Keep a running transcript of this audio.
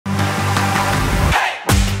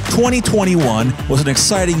2021 was an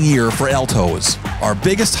exciting year for Altoz. Our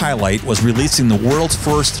biggest highlight was releasing the world's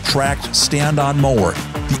first tracked stand-on mower,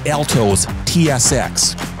 the Altoz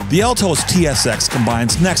TSX. The Altoz TSX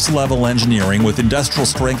combines next-level engineering with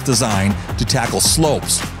industrial-strength design to tackle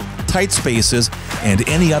slopes, tight spaces, and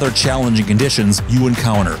any other challenging conditions you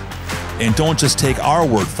encounter. And don't just take our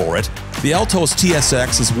word for it. The Altoz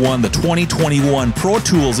TSX has won the 2021 Pro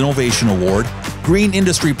Tools Innovation Award, Green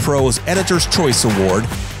Industry Pro's Editor's Choice Award,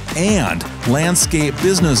 and Landscape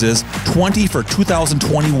Business's 20 for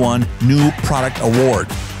 2021 New Product Award.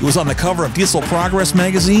 It was on the cover of Diesel Progress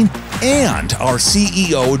magazine, and our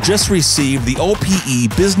CEO just received the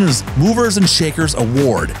OPE Business Movers and Shakers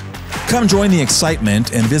Award. Come join the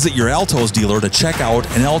excitement and visit your Altoz dealer to check out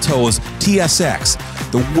an Altoz TSX,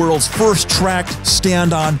 the world's first tracked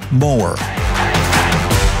stand-on mower.